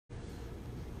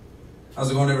How's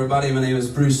it going, everybody? My name is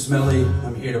Bruce Smelley.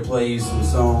 I'm here to play you some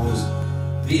songs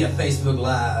via Facebook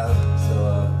Live.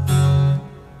 So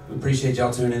we appreciate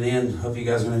y'all tuning in. Hope you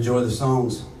guys are going to enjoy the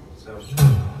songs. So.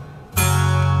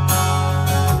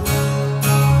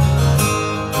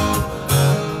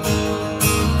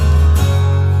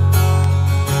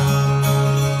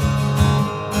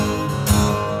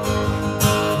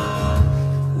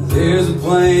 There's a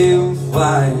plane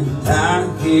flying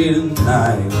out here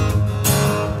tonight.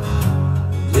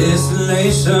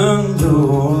 Destination New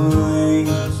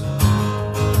Orleans.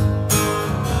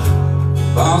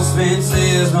 Boss man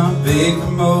says my big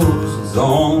promotion's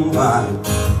online.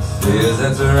 Says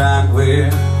that's right where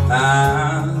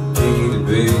I need to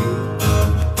be.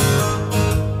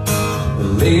 But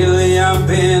lately I've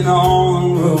been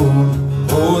on the road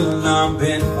more than I've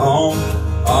been home.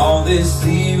 All this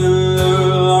even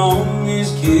alone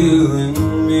is killing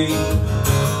me.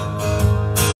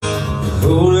 And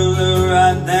holding her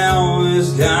right now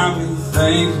has got me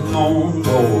thinking on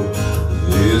board.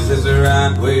 This is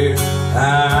right where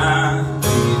I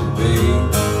need to be.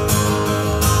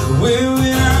 Well,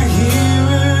 when I hear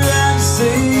her, I can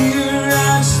see her, I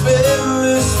can smell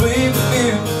her sweet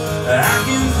perfume. I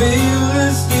can feel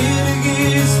her skin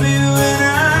against me when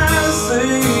I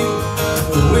sing.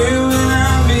 Well, when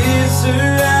I miss her,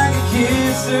 I can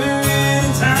kiss her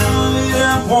anytime that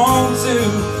I want to.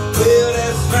 Well,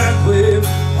 that's right where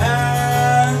I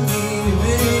need to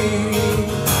be.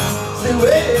 Say,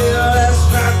 well, that's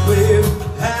right where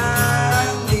I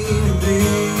need to be.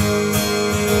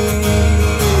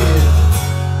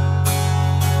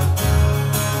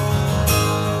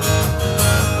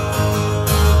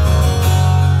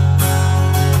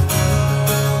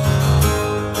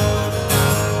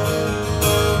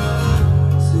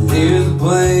 So there's a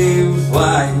plane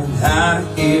flying out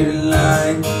here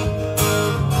tonight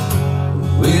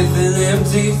with an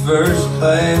empty first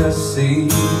class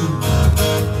seat.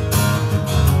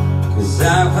 'Cause I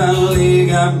finally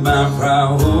got my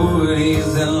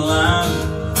priorities in line.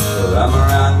 So I'm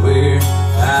right where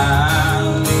I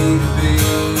need to be.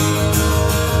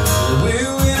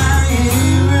 Well, when I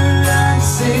hear her, I can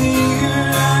see her,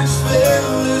 I can smell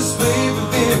the sweet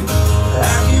perfume.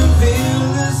 I can feel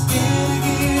the skin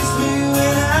against me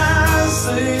when I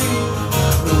sing.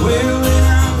 Well, when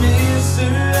I miss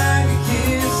her, I can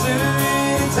kiss her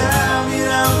anytime that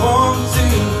I want to.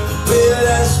 Well,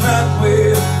 that's right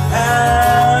where I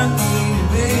need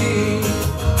to be.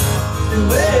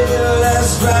 Well,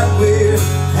 that's right where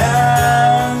I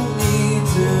need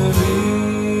to be.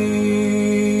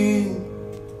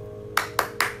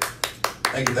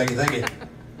 Thank you, thank you, thank you.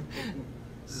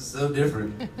 This is so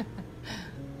different.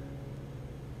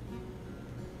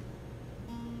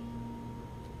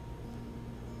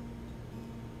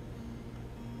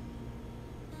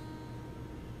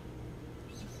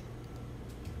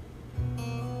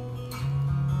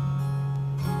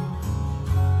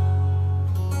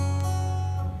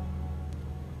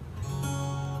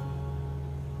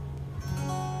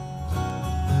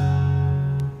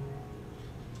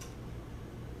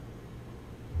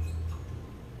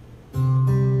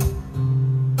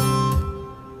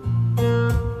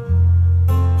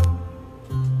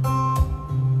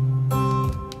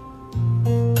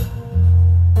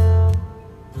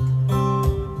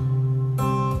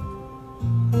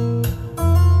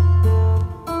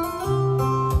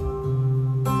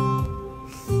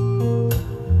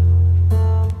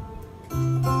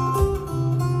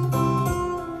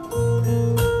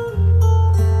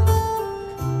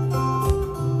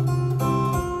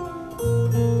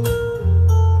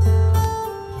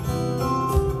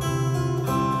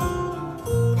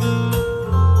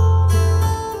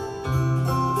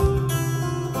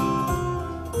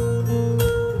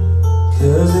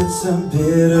 Cause it's a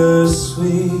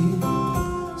bittersweet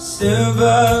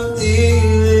sympathy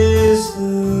this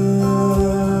time.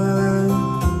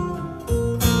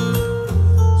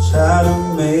 Try to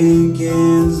make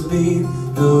ends meet,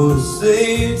 go to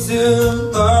save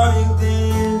till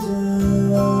morning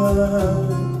time.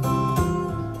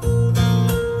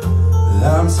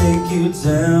 I'll take you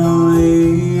down the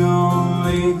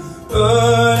only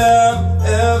road I've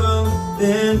ever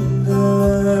been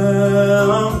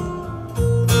down.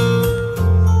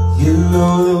 You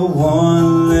know, the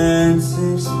one that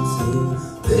takes you to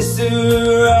this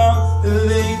around that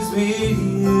leads me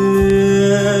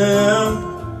down.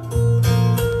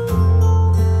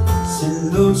 Say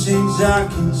no change, I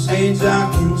can change, I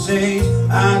can change,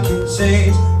 I can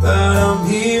change, but I'm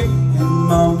here in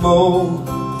my mold,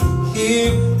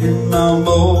 here in my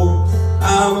mold.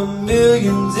 I'm a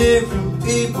million different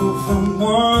people, from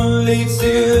one lead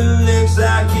to the next.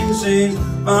 I can change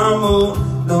my mold.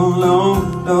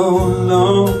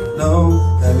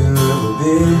 Have you ever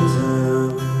been down?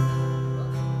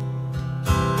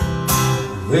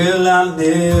 Well, I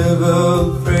never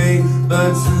pray,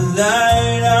 but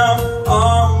tonight I'm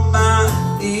on my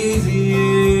knees,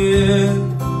 yeah.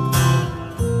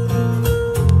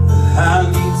 I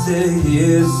need to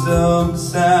hear some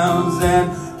sounds that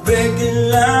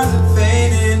recognize the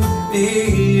pain in me,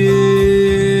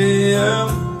 yeah.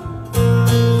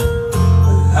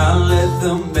 I'll let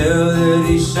the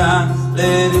melody shine,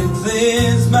 let it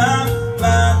cleanse my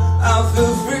mind. I'll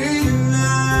feel free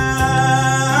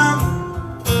now.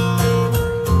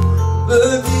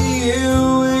 But the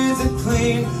airways are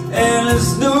clean and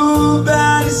there's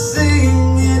nobody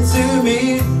singing to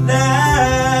me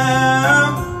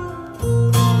now.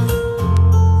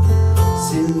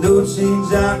 See, no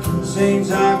change, I can change,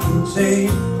 I can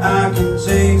change, I can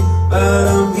change, but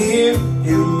I'm here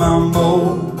in my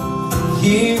mode.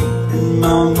 Here in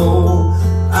my mode,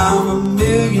 I'm a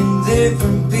million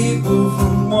different people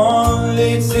from one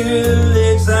leg to the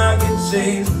next. I can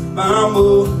change my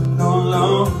mood, no.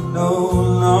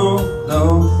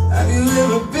 Have you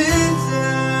ever been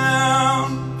down?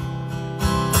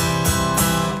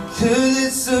 'Cause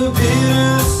it's so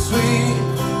bittersweet,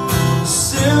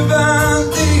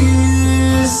 sympathy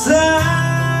inside,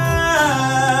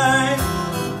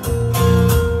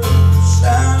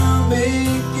 trying to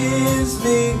make ends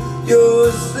meet.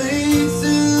 You're slave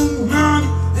to money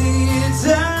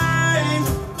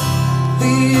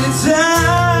the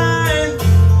time.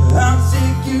 I'll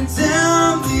take you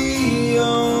down the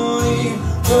only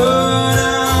road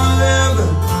I've ever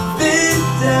been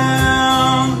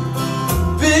down.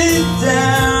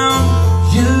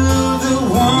 You're the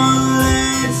one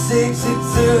that takes it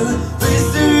to the place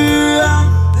throughout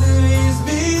the leaves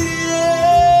me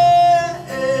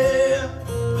there.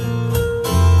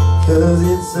 'Cause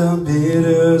it's a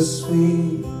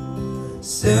bittersweet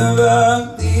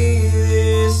sympathy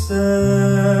this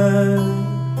time.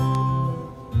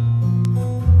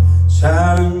 Try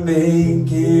to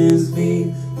make ends meet.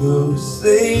 You're a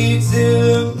slave to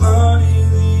the money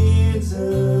leads up.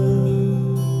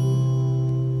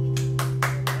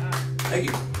 Thank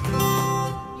you.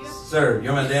 Sir, you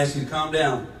want me to ask you to calm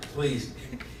down, please?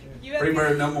 Free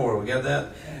bird no more. We got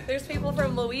that? There's people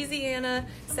from Louisiana,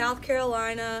 South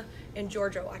Carolina, and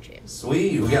Georgia watching.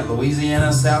 Sweet. We got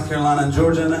Louisiana, South Carolina, and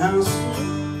Georgia in the house.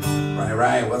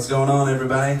 Right. What's going on,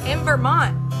 everybody? And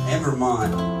Vermont.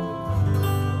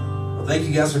 Well, thank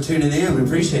you guys for tuning in. We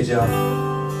appreciate y'all.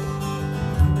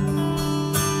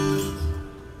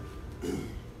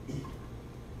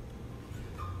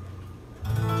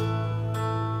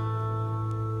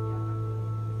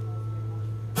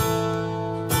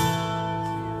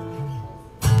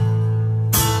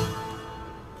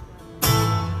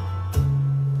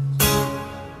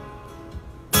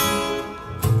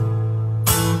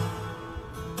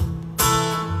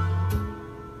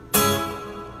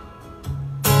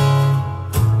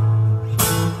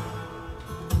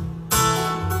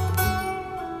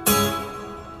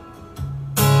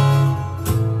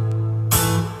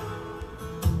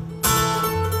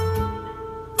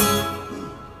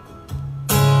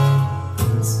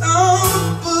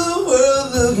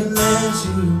 Looking at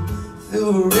you through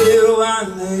a red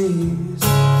wine lace,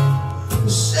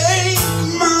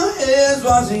 shaking my head,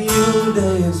 watching you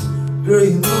dance. Girl,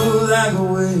 you move like a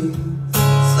wave,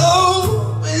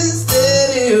 slow and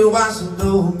steady, watching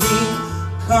over me.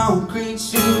 Concrete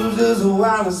shoes is a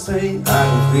while to say I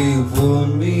can feel for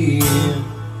me,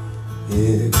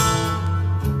 yeah.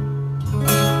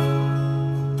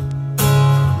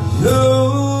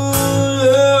 Your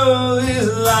love is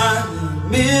like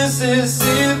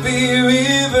Mississippi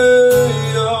River,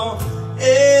 your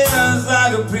hair's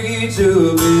like a preacher,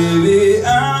 baby.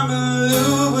 I'm a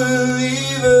new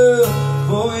believer.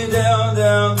 Pour me down.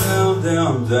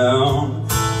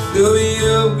 Fill me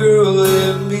up, girl,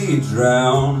 let me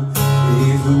drown.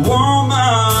 If you want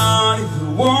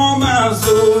my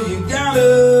soul, you gotta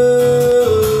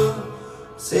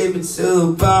take me to the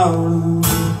bottom.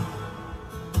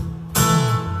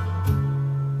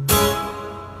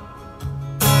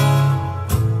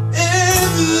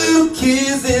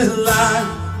 Kiss is like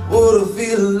water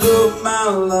filling up my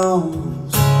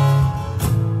lungs.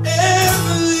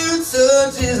 Every little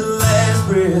touch is the last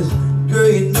breath. Girl,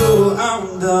 you know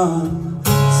I'm done.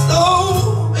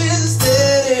 Slow and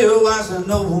steady,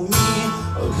 watching over me.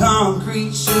 A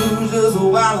concrete shoes just a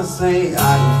while to say I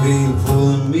can feel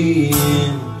pulling me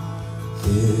in,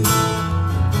 yeah.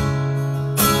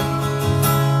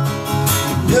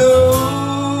 Your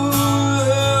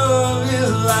love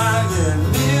is like that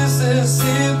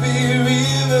Mississippi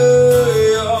River,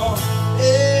 your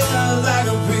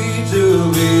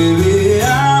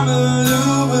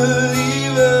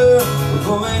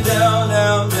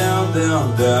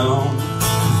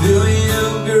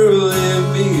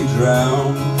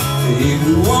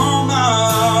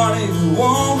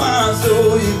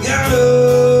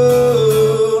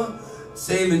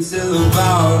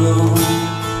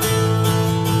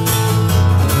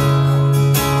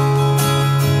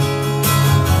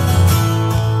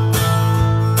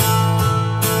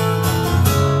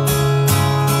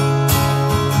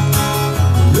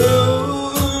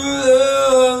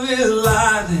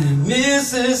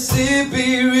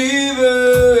Mississippi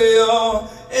River. Your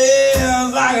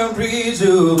hair's like a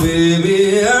preacher,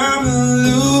 baby. I'm a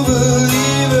new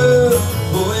believer.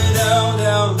 Going down,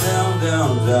 down, down,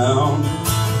 down, down.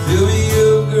 Fill me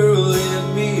up, girl,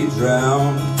 let me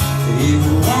drown. If you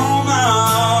want my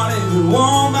heart, if you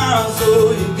want my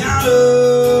soul, you gotta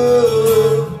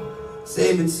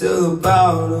save it till the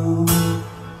bottom.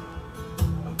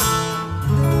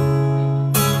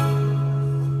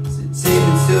 Save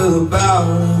it till the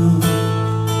bottom.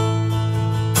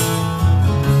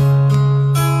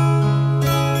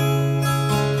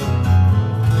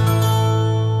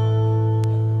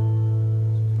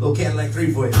 Little Cadillac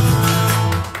 3 for you.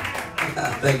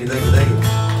 Thank you, thank you, thank you.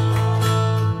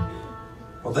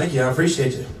 Well, thank you, I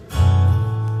appreciate you.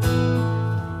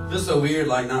 Feels so weird,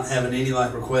 like not having any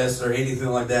like requests or anything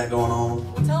like that going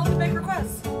on. Well, tell them to make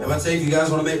requests. If I say if you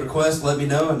guys want to make requests, let me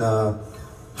know, and they'll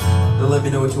let me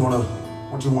know what you want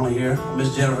to hear.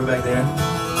 Miss Jennifer back there.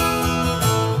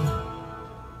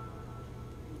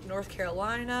 North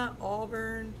Carolina,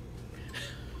 Auburn.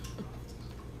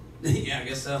 Yeah, I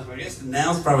guess so. I guess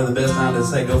now's probably the best time to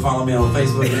say go follow me on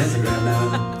Facebook and Instagram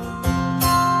now.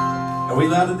 Are we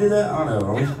allowed to do that? I don't know.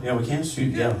 Are we? Yeah, we can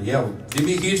shoot. Yeah. Do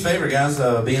me a huge favor, guys.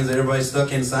 Being that everybody's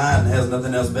stuck inside and has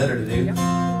nothing else better to do.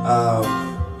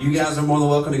 You guys are more than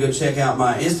welcome to go check out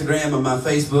my Instagram and my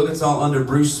Facebook. It's all under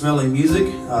Bruce Smelley Music.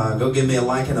 Go give me a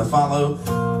like and a follow.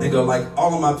 Then go like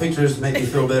all of my pictures, make me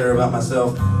feel better about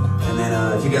myself. And then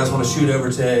if you guys want to shoot over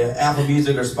to Apple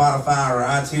Music or Spotify or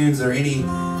iTunes or any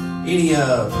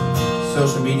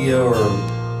social media or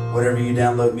whatever you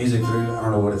download music through, I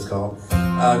don't know what it's called.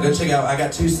 Go check out, I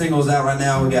got 2 singles out right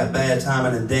now. We got Bad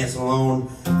Timing and Dance Alone,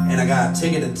 and I got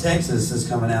Ticket to Texas is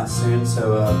coming out soon,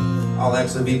 so I'll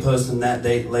actually be posting that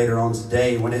date later on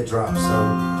today when it drops, so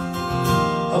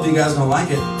hope you guys gonna like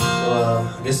it. So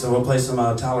I guess we'll play some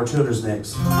Tyler Childers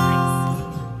next.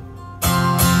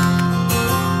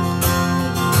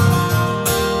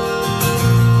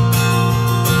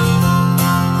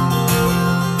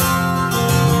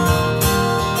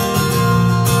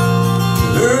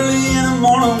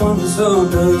 When the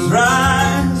sun does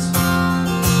rise,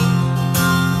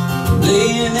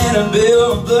 laying in a bed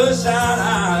of bloodshot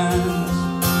eyes,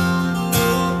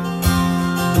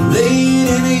 late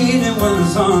in the evening when the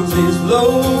sun sets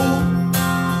low,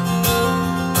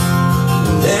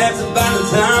 that's about the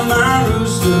time my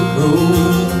rooster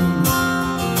crows.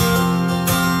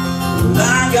 And I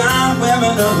got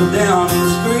women up and down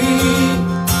this street,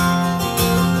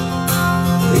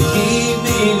 they keep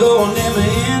me going in my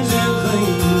engine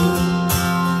clean.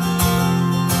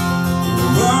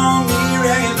 Wrong me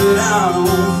ragged, but I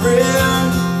don't fret,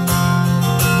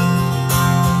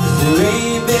 'cause there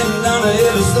ain't been none to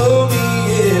ever slow me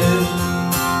yet.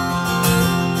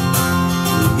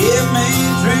 Give me a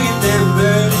drink, then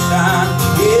burn a shot.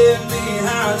 Give me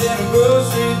higher than a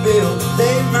grocery bill.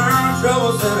 Take my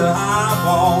troubles to the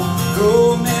highball.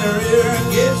 Throw them in a rear and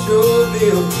get your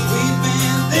bill. We've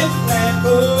been living that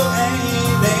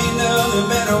cocaine. Ain't nothing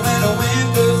better when the wind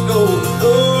goes cold.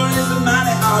 Lord, it's a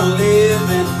mighty hard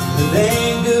living. It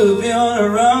ain't good if you wanna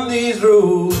run these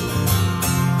roads.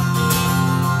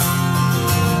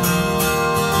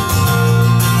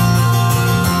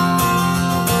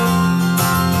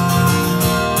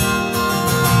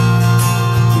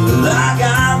 Well, I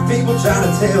got people trying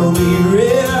to tell me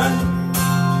red,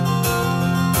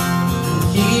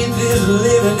 keep this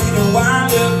living and you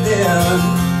wind up dead.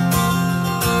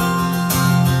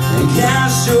 And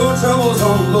cast your troubles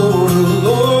on the Lord of the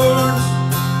Lords.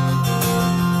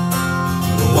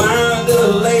 Wind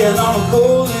up laying on a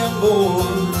cold board.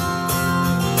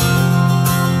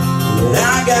 But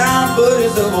I got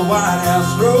buddies up a White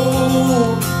House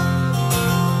road.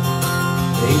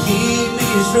 They keep me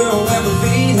strong when my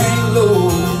feet hang low.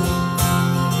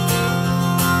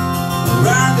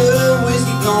 Right up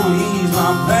whiskey gonna ease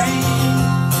my pain.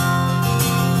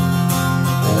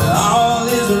 And all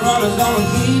this runner's gonna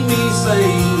keep me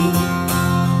sane.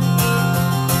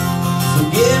 So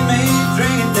give me a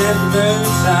drink at that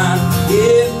moonshine.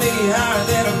 Give me higher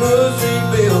than a grocery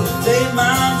bill. Take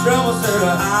my troubles to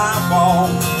the highball.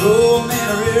 Throw them in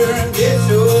the rear and get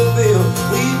your bill.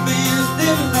 We've been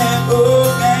sniffing that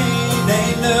cocaine.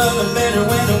 Ain't nothing better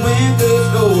when the wind goes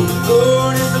cold.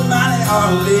 Lord, it's a mighty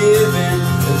hard living.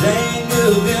 It ain't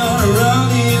good if you wanna run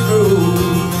these roads.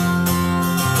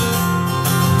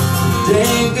 It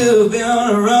ain't good if you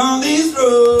wanna run these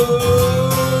roads.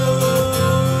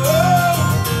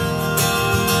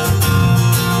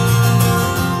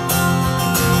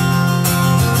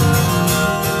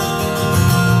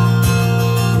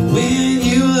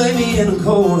 In a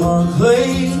cold hard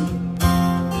clay,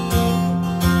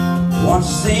 watch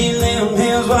you sing them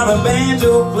hymns while the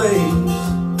banjo plays,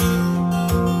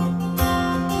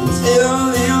 and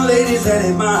tell them ladies that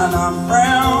it might not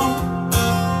frown,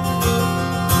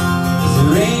 'cause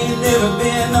there ain't never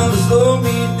been none to slow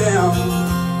me down.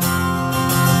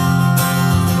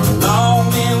 Long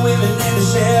men, women in the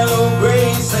shallow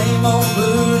gray, same old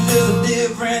blues, just a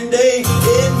different day.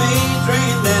 It may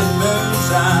drain that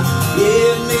moonshine,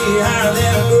 get me higher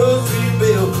than a grocery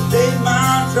bill, take my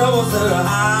troubles to the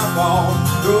highball,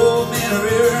 throw them in a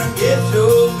river and get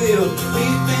your bill.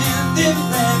 We've been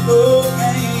dipping that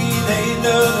cocaine, ain't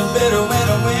nothing better when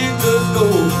the wind goes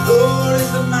cold. Lord,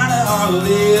 it's a mighty hard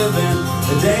living,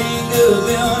 it ain't good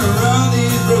feeling to run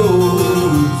these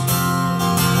roads.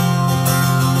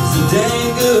 It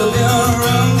ain't good feeling to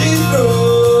run these roads.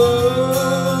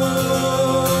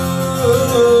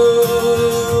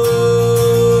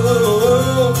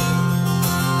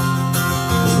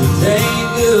 It ain't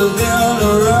good feeling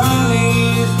to run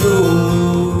these roads.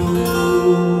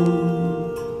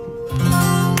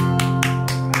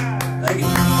 Thank you.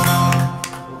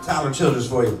 Tyler Childers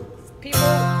for you.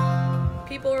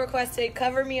 People requested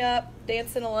 "Cover Me Up,"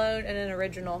 "Dancing Alone," and an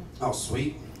original. Oh,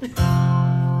 sweet.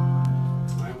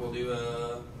 We'll do,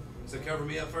 so Cover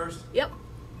Me Up first? Yep.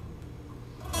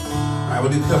 Alright,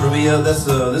 we'll do Cover Me Up. This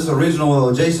is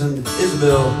original Jason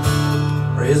Isabel,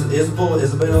 or Isabel,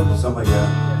 something like that.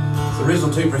 It's the original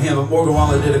tune for him, but Morgan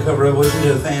Wallen did a cover of it, which he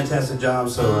did a fantastic job,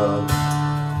 so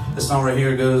this song right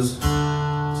here goes, it's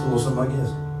a little something like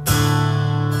this.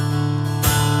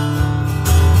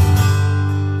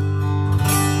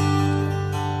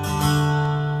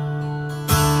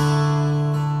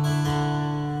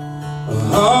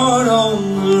 Heart on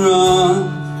the run,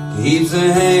 keeps a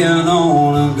hand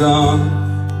on a gun,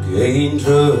 can't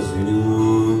trust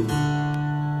anyone.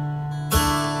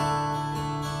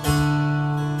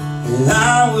 And I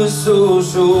was so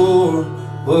sure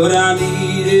what I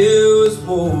needed was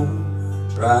more,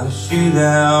 try to shoot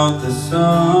out the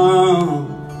sun.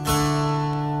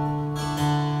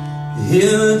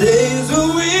 In the days when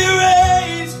we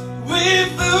raged, we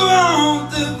flew off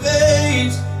the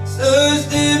page, such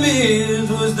damage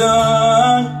was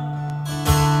done,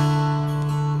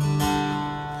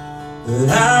 but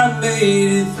I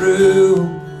made it through,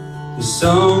 'cause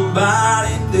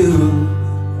somebody knew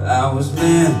I was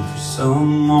meant for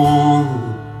someone.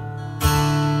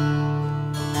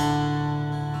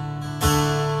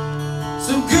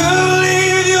 So girl,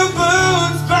 leave your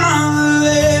boots behind the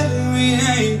lead, we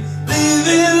ain't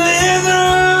leaving this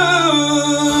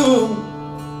room.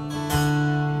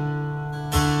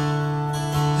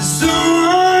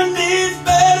 Someone needs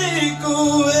medical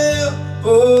help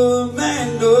for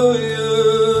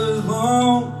Magnolia's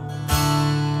home.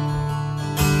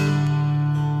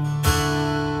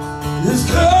 This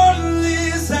cold in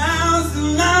this house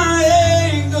and I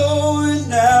ain't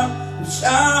going out to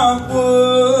chop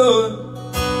wood.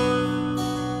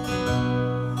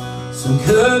 So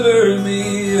cover me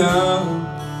up,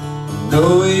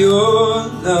 know your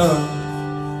love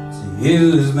to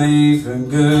use me for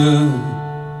good.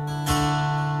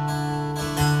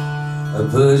 I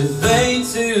put your fate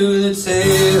to the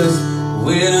test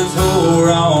when I tore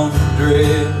off your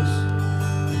dress,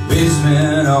 it's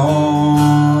been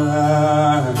alright.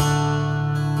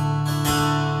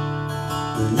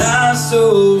 When I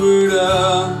sobered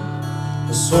up,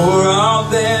 I swore off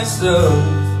that stuff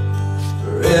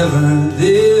forever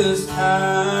this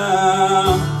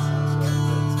time.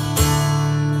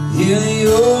 In the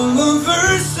old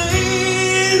first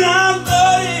scene, I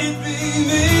thought it'd be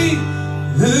me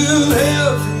who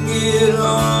helped to get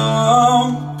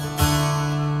home,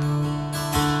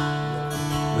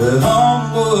 but home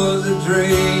was a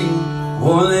dream,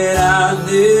 one that I'd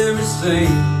never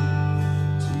seen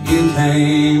till you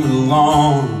came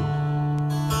along.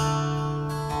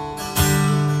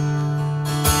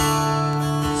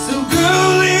 So girl,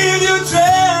 leave your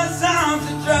dress out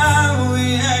to dry, we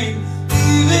ain't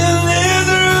leaving this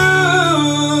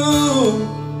room.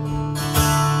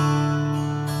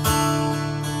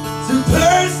 So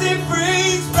Percy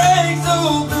breaks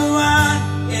open wide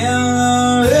and the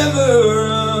river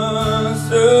runs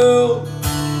through.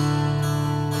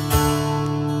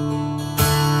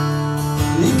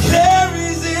 He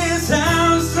carries his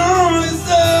house on his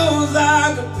soul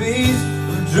like a piece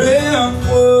of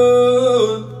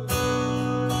driftwood.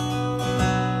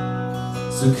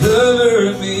 So cover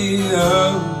me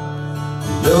up,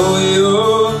 know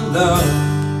your love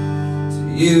to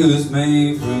use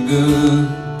me for good.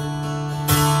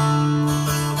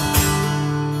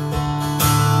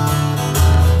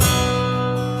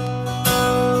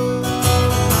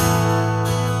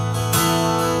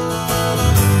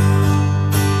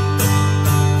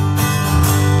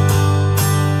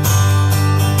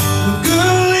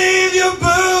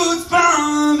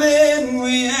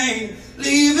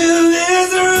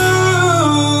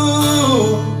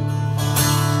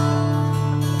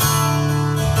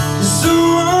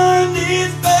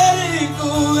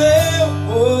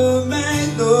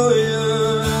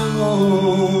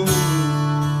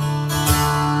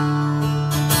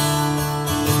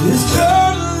 It's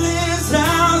cold in this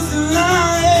house and I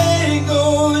ain't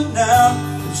going out,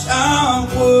 which I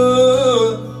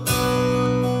would.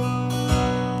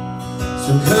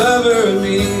 So cover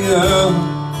me up,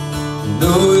 you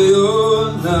know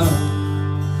your love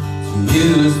to you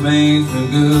is made for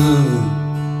good.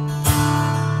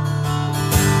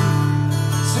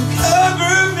 So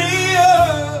cover me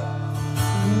up,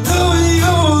 you know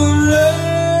your love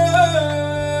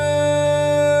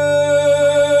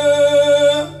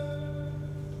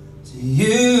to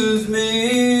use me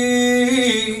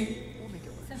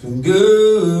for good.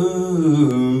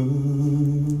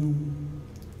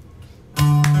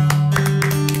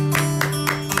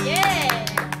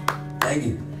 Thank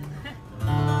you.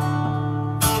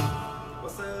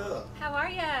 What's up? How are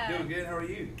ya? Doing good. How are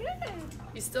you? Good.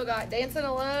 You still got Dancing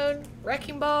Alone,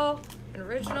 Wrecking Ball, and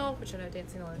Original, which I know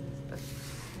Dancing Alone is, but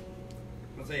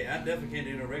I'll tell you, I definitely can't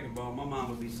do no wrecking ball. My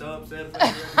mom would be so upset if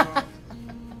I did wrecking ball.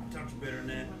 I taught you better than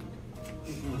that.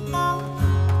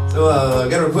 So I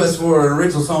got a request for an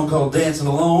original song called Dancing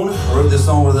Alone. I wrote this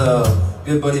song with a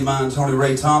good buddy of mine, Tony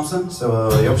Ray Thompson. So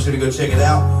y'all be sure to go check it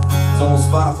out. It's on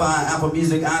Spotify, Apple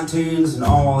Music, iTunes, and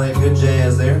all that good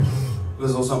jazz there. It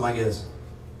was a little something like this.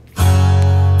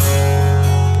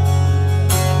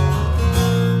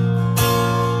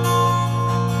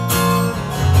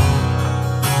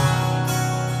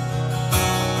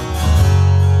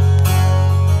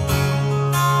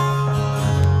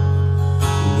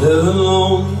 Live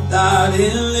alone, died in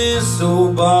this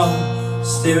old bar,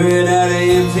 staring at an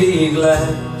empty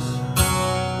glass.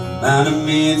 Reminding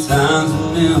me of times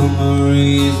and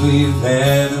memories we've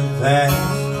had in the past.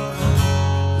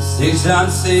 The 6 shot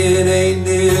said ain't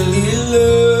nearly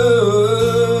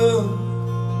love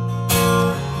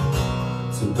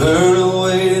to burn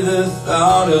away the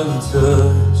thought of the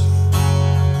touch.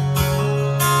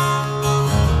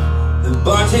 The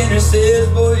bartender says,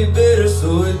 boy, you better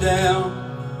slow it down.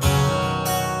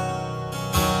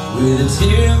 With a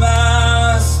tear in my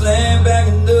eye, slam back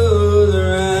another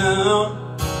round.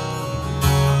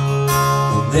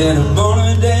 And then I'm on a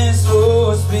dance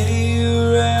floor, spinning you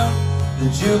around. The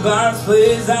jukebox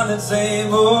plays out that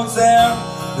same old sound.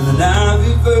 And the night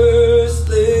we first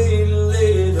laid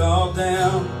it all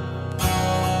down.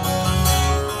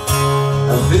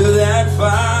 I feel that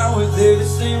fire with every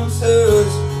single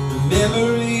touch. The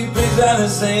memory brings out the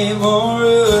same old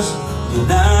rush.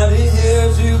 United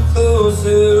held you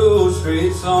closer, old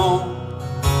straight song.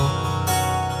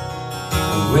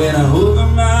 And when I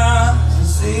open my eyes and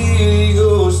see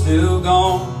you're still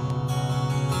gone,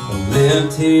 I'm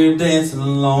left here dancing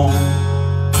alone.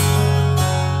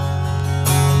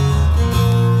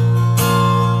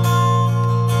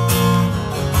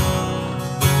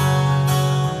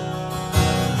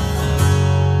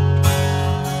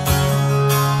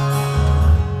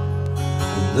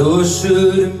 Though I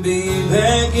shouldn't be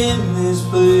back in this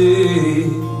place,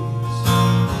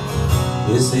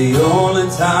 it's the only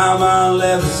time I'll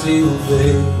ever see your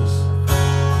face.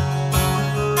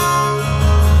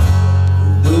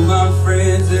 And though my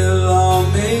friends, they'll all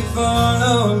make fun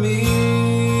of me,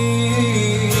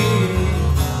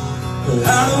 but I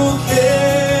don't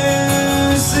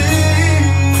care, sees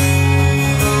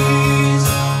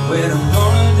when I'm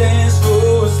on a dance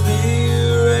floor, spin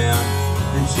around.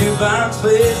 The jukebox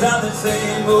plays out the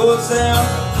same old sound.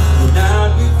 The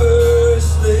night we first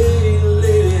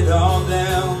laid it all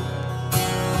down.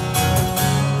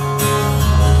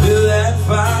 I feel that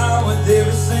fire with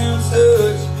every single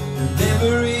touch. The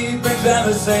memory brings out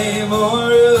the same old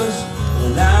rush. The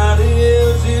night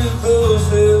held you close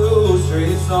to those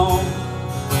straight songs.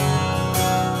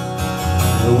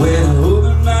 And when I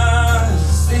open my eyes,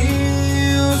 I see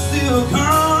you still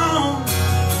come.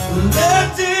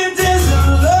 Left it dancing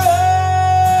alone.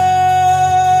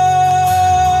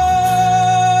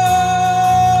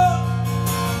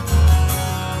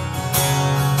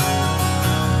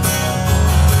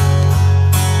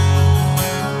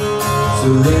 So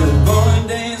let the morning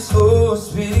dance floor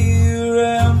spin you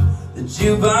around. The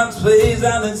jukebox plays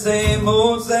out that same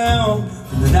old sound.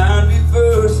 From the night we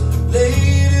first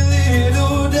laid a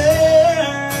little down.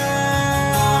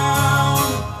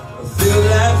 I feel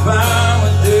that fire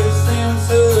with every single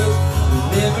touch. The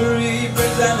memory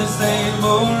brings out the same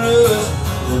old rush.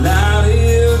 The night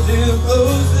held you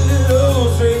close to the old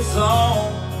straight song.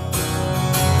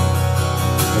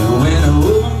 And when I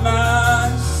open my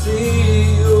eyes,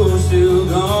 see you're still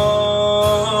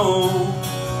gone.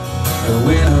 And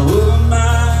when I open my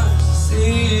eyes,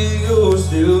 see you're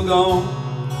still gone.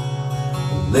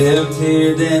 I'm left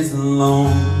here dancing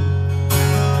alone.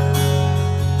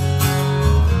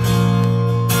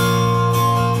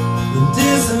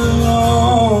 Dancing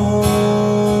alone.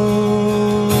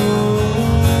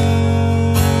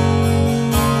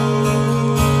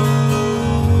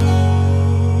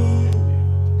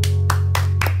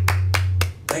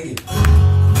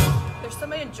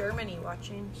 somebody in Germany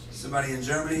watching. Somebody in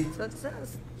Germany? So it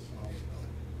says.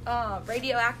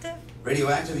 Radioactive?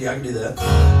 Radioactive? Yeah, I can do that.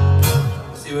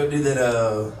 Let's see what do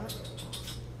that,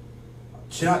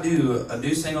 should I do a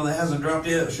new single that hasn't dropped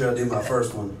yet, or should I do my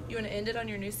first one? You want to end it on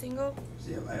your new single?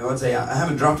 Yeah, I would say I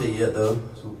haven't dropped it yet, though.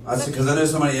 Because I know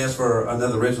somebody asked for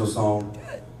another original song.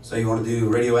 Good. So you want to do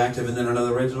Radioactive and then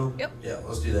another original? Yep. Yeah,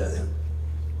 let's do that then.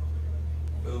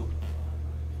 Boom.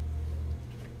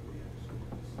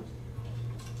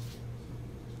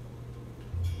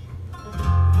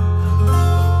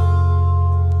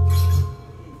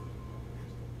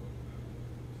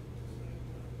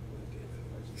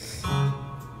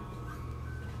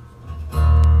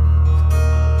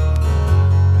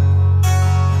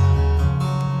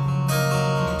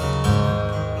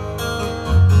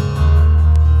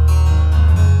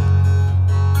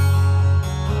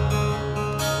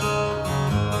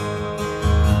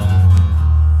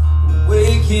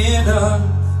 Waking up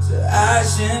to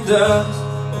ash and dust,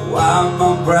 wipe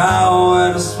my brow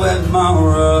and I sweat my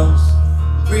rust,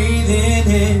 breathing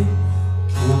in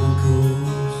chemicals,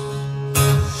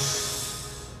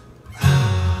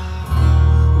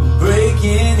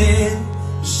 breaking in,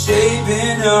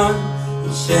 shaping up,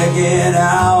 and checking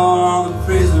out on the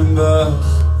prison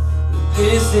bus.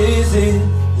 This is it,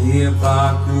 the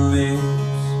apocalypse.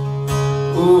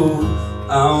 Ooh,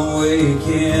 I'm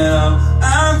waking up,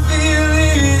 I'm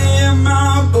feeling in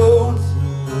my bones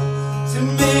to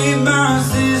make my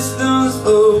systems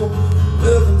whole.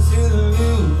 Welcome to the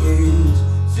new age,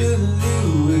 to the new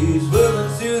age.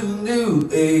 Welcome to the new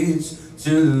age,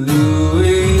 to the new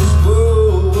age.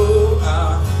 Whoa,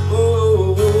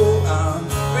 I'm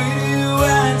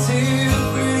radioactive,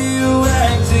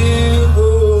 radioactive.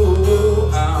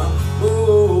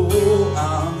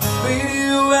 I'm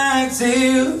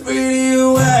radioactive,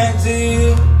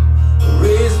 radioactive.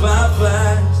 Raise my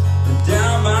flags and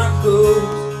down my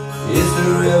clothes. It's the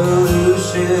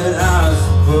revolution, I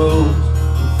suppose.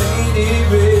 Faded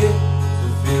red to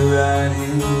feel right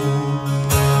in.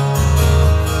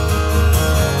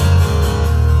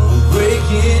 I'm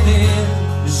breaking in,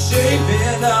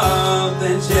 shaping up,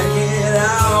 then checking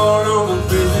out on the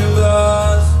prison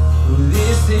bus.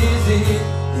 This is it,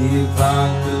 the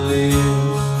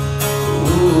apocalypse.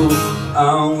 Ooh,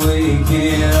 I'm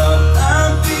waking up,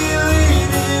 I'm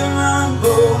feeling in my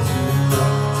bones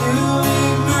to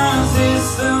make my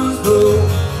systems go.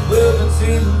 Welcome to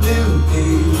the new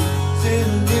age, to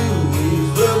the new age.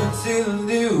 Welcome to the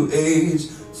new age,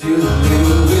 to the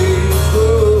new age.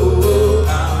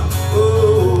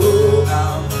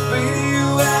 I'm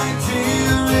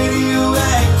radioactive,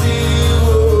 radioactive.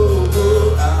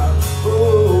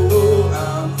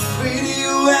 I'm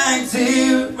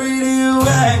radioactive,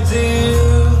 radioactive.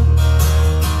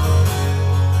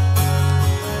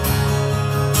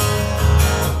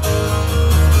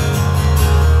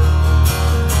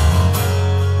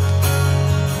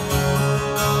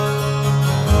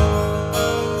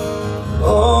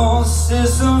 All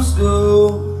systems go,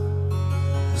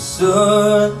 the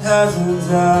sun hasn't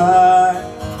died.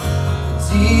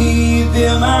 Deep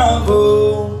in my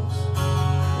bones,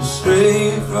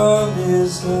 straight from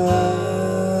his light.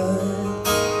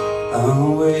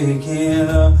 I'm waking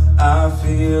up, I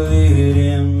feel it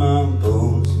in my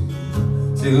bones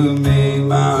to make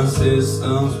my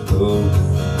systems blow.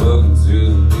 Welcome to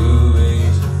the new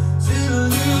age, to the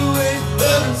new age.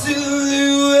 Welcome to the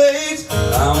new age.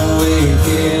 I'm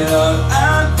waking up, I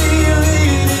feel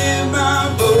it in my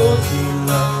bones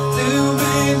to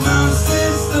make my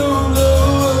system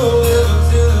blow. Welcome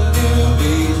to the new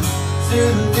age, to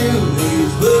the new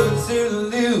age. Welcome to the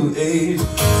new age,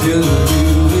 to the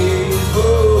new age.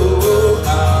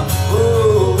 I'm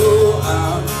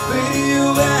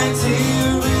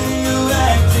radioactive,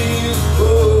 radioactive.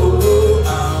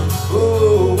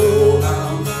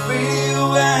 I'm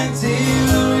radioactive,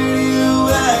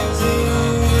 radioactive.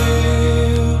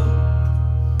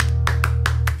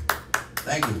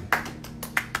 Thank you.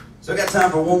 So I got time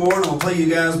for one more, and I'm gonna play you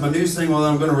guys my new single that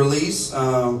I'm gonna release.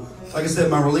 Like I said,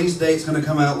 my release date's gonna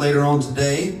come out later on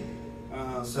today.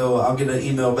 So I'll get an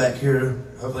email back here,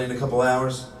 hopefully in a couple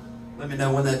hours. Let me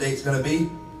know when that date's gonna be.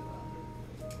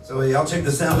 So y'all check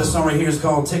this out. This song right here is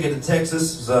called Ticket to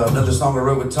Texas. It's another song I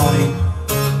wrote with Tony.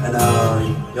 And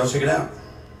y'all check it out.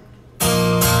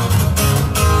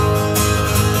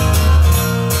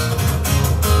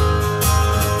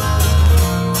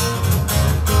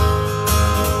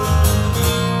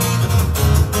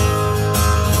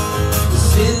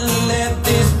 Sitting at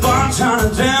this bar trying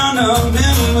to drown a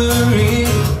memory.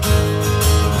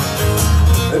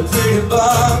 A pretty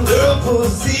blonde girl pulls a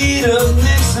seat up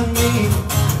next to me.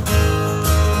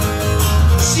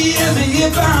 She has a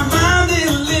if I minded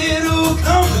a little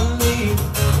company.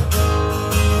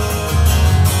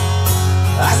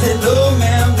 I said, no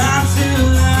ma'am, not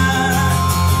tonight.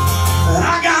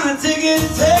 I got a ticket to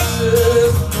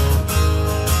Texas.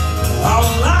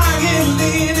 All I get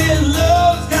leading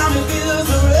love's got me feeling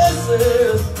so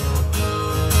restless.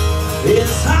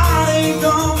 It's heartache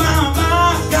on my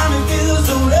mind, got me feeling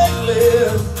so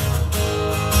reckless.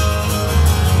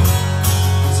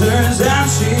 Turns out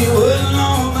she wasn't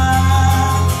on mine.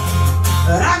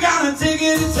 I got a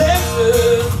ticket to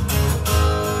Texas.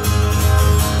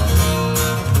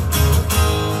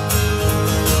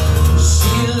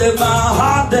 She left my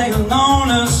heart dangling on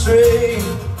a string.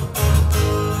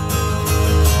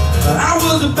 I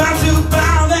was about to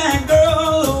buy that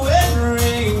girl a wedding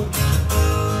ring,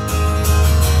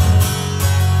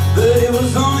 but it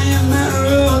was only a matter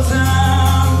of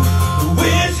time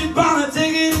when she bought a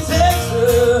ticket to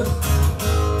Texas.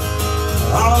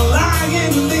 All I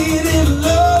get leading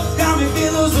love got me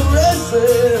feeling so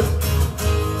restless.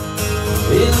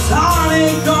 It's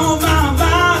heartache on my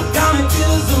mind, got me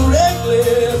feeling so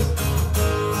reckless.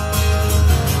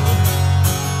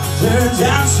 Turns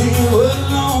out she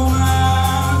wasn't on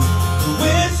mine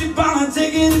when she bought a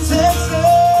ticket to Texas.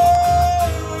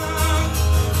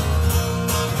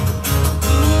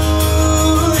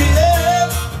 Ooh, yeah.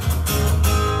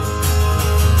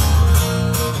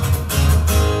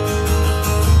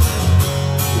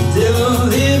 The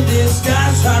devil in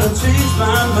disguise tried to change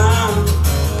my mind,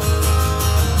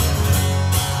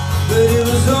 but it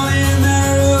was only a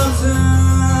matter of time.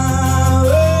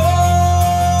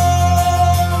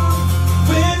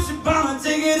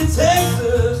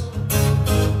 Texas,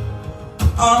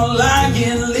 all I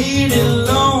get leading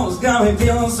loans got me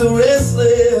feeling so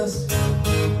restless.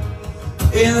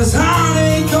 And this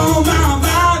heartache on my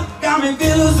mind got me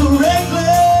feeling so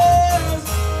reckless.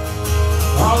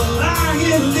 All I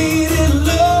get leading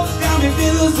love got me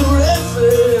feeling so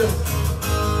restless.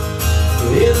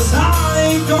 And this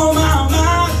heartache on my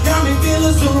mind got me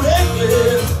feeling so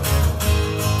reckless.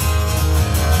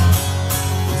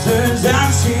 Turns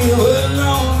out she was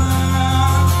alone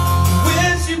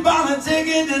when she bought a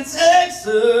ticket to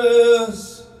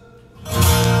Texas.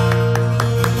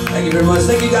 Thank you very much.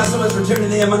 Thank you guys so much for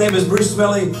tuning in. My name is Bruce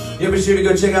Smelley. You be sure to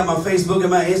go check out my Facebook and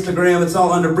my Instagram. It's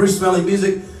all under Bruce Smelley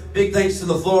Music. Big thanks to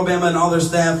the Flora-Bama and all their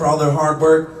staff for all their hard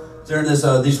work during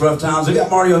these rough times. We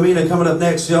got Mario Amina coming up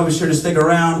next, so y'all be sure to stick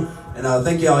around. And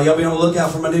thank y'all. Y'all be on the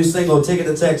lookout for my new single, Ticket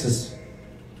to Texas.